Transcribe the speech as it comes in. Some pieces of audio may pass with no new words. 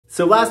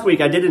So last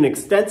week I did an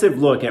extensive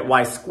look at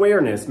why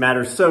squareness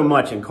matters so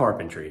much in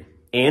carpentry.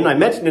 And I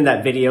mentioned in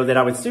that video that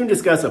I would soon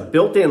discuss a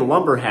built-in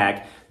lumber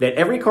hack that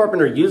every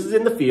carpenter uses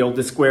in the field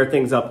to square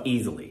things up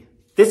easily.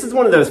 This is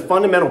one of those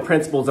fundamental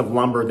principles of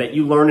lumber that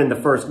you learn in the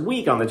first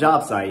week on the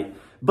job site,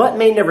 but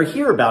may never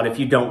hear about if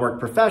you don't work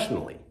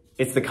professionally.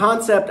 It's the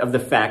concept of the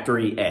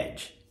factory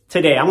edge.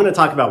 Today I'm going to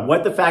talk about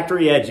what the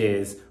factory edge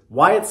is,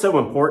 why it's so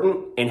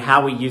important, and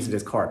how we use it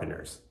as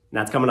carpenters. And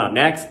that's coming up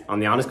next on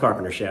the Honest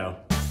Carpenter Show.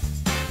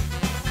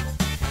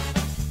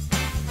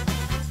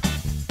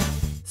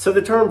 So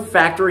the term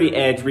factory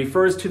edge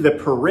refers to the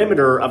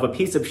perimeter of a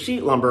piece of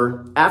sheet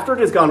lumber after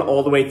it has gone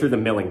all the way through the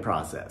milling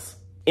process.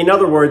 In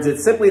other words,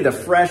 it's simply the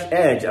fresh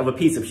edge of a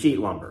piece of sheet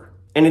lumber.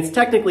 And it's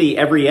technically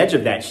every edge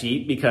of that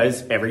sheet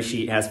because every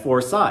sheet has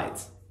 4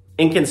 sides.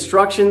 In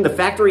construction, the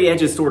factory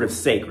edge is sort of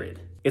sacred.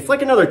 It's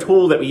like another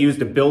tool that we use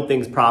to build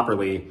things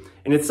properly,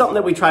 and it's something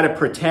that we try to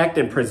protect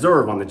and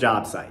preserve on the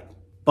job site.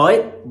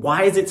 But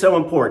why is it so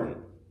important?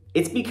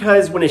 It's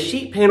because when a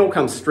sheet panel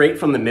comes straight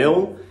from the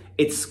mill,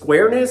 its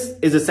squareness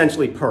is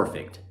essentially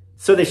perfect.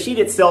 So the sheet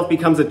itself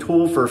becomes a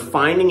tool for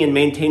finding and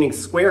maintaining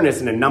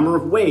squareness in a number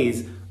of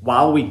ways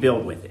while we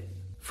build with it.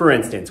 For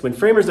instance, when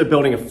framers are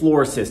building a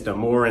floor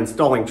system or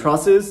installing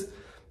trusses,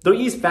 they'll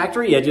use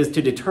factory edges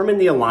to determine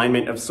the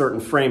alignment of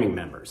certain framing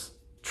members.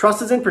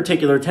 Trusses in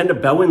particular tend to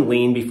bow and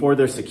lean before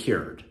they're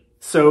secured.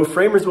 So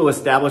framers will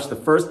establish the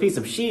first piece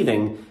of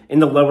sheathing in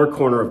the lower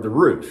corner of the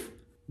roof.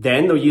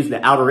 Then they'll use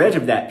the outer edge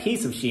of that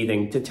piece of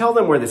sheathing to tell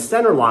them where the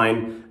center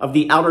line of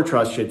the outer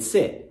truss should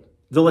sit.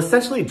 They'll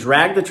essentially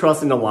drag the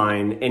truss into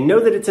line and know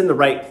that it's in the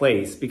right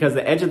place because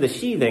the edge of the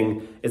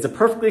sheathing is a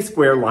perfectly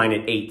square line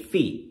at 8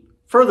 feet.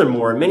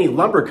 Furthermore, many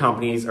lumber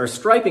companies are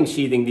striping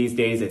sheathing these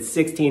days at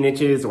 16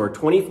 inches or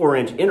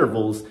 24-inch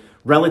intervals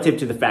relative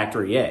to the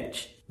factory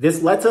edge.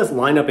 This lets us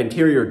line up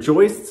interior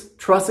joists,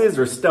 trusses,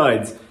 or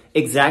studs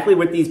exactly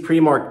with these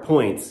pre-marked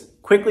points,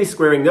 quickly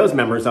squaring those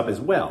members up as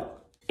well.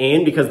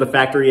 And because the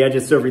factory edge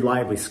is so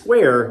reliably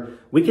square,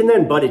 we can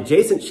then butt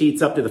adjacent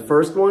sheets up to the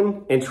first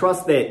one and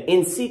trust that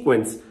in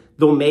sequence,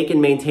 they'll make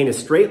and maintain a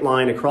straight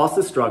line across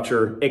the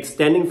structure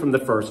extending from the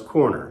first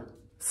corner.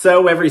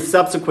 So every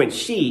subsequent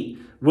sheet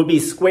will be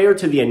square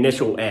to the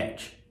initial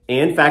edge.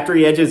 And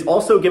factory edges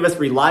also give us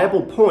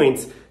reliable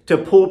points to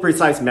pull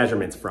precise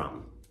measurements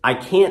from. I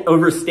can't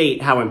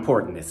overstate how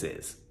important this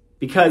is.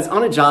 Because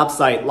on a job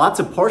site, lots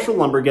of partial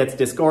lumber gets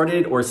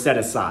discarded or set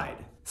aside.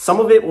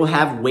 Some of it will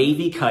have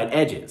wavy cut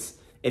edges.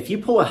 If you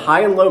pull a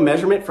high and low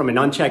measurement from an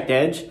unchecked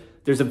edge,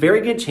 there's a very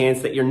good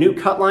chance that your new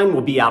cut line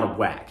will be out of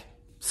whack.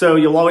 So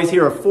you'll always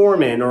hear a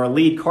foreman or a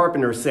lead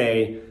carpenter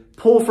say,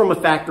 pull from a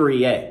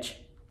factory edge.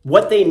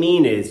 What they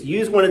mean is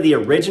use one of the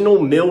original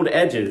milled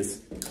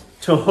edges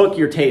to hook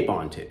your tape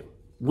onto.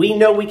 We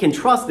know we can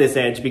trust this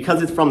edge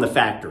because it's from the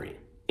factory.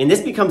 And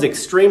this becomes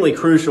extremely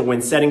crucial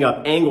when setting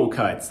up angle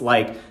cuts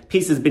like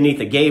pieces beneath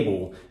a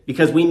gable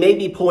because we may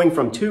be pulling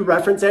from 2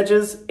 reference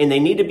edges and they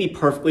need to be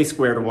perfectly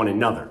square to one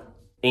another.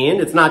 And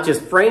it's not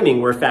just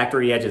framing where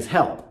factory edges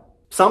help.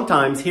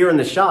 Sometimes here in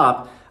the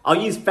shop, I'll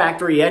use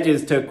factory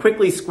edges to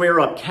quickly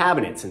square up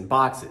cabinets and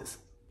boxes.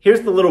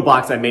 Here's the little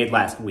box I made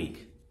last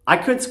week. I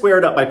could square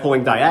it up by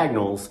pulling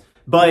diagonals,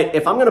 but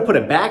if I'm going to put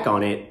a back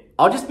on it,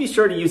 I'll just be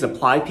sure to use a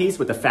ply piece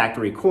with a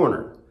factory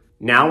corner.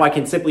 Now I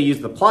can simply use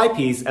the ply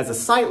piece as a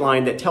sight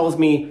line that tells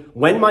me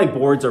when my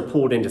boards are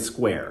pulled into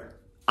square.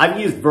 I've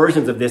used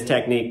versions of this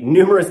technique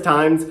numerous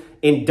times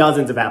in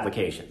dozens of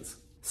applications.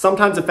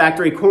 Sometimes a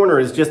factory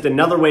corner is just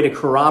another way to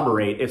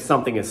corroborate if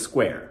something is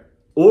square.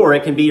 Or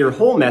it can be your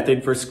whole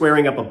method for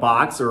squaring up a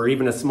box or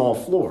even a small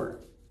floor.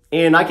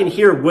 And I can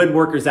hear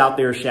woodworkers out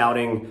there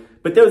shouting,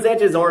 but those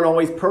edges aren't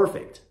always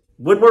perfect.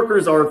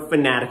 Woodworkers are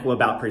fanatical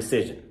about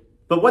precision.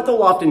 But what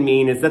they'll often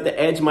mean is that the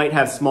edge might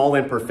have small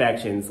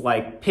imperfections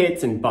like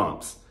pits and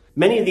bumps.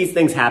 Many of these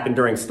things happen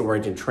during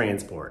storage and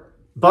transport.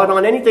 But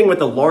on anything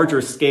with a larger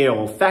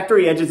scale,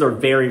 factory edges are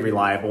very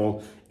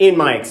reliable, in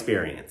my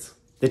experience.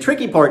 The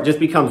tricky part just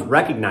becomes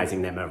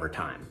recognizing them over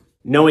time.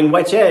 Knowing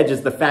which edge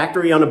is the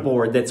factory on a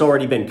board that's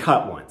already been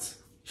cut once.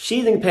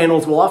 Sheathing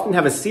panels will often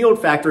have a sealed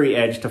factory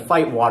edge to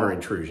fight water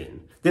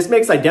intrusion. This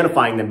makes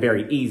identifying them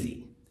very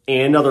easy.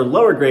 And other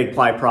lower grade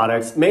ply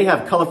products may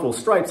have colorful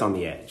stripes on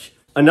the edge.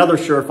 Another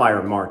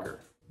surefire marker.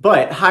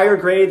 But higher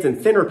grades and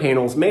thinner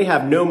panels may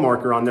have no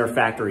marker on their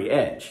factory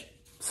edge.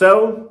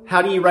 So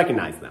how do you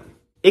recognize them?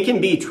 It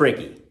can be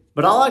tricky,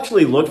 but I'll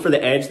actually look for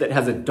the edge that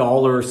has a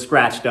duller,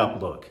 scratched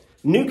up look.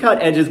 New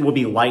cut edges will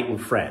be light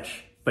and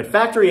fresh, but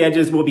factory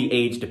edges will be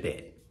aged a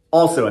bit.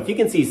 Also, if you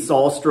can see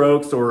saw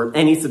strokes or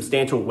any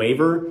substantial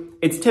waver,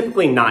 it's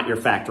typically not your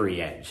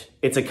factory edge.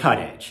 It's a cut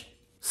edge.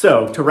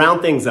 So to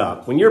round things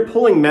up, when you're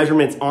pulling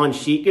measurements on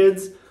sheet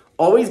goods,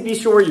 always be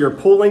sure you're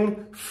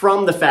pulling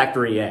from the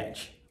factory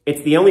edge.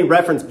 It's the only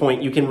reference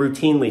point you can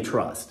routinely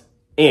trust.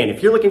 And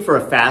if you're looking for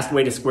a fast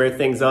way to square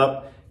things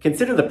up,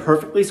 consider the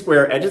perfectly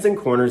square edges and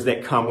corners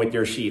that come with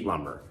your sheet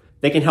lumber.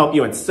 They can help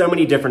you in so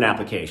many different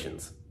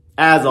applications.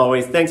 As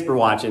always, thanks for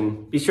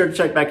watching. Be sure to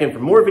check back in for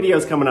more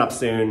videos coming up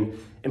soon.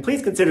 and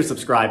please consider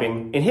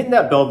subscribing and hitting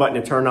that bell button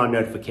to turn on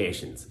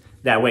notifications.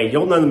 That way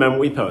you'll know the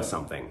moment we post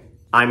something.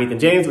 I'm Ethan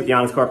James with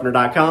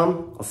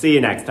HonestCarpenter.com. I'll see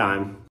you next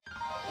time.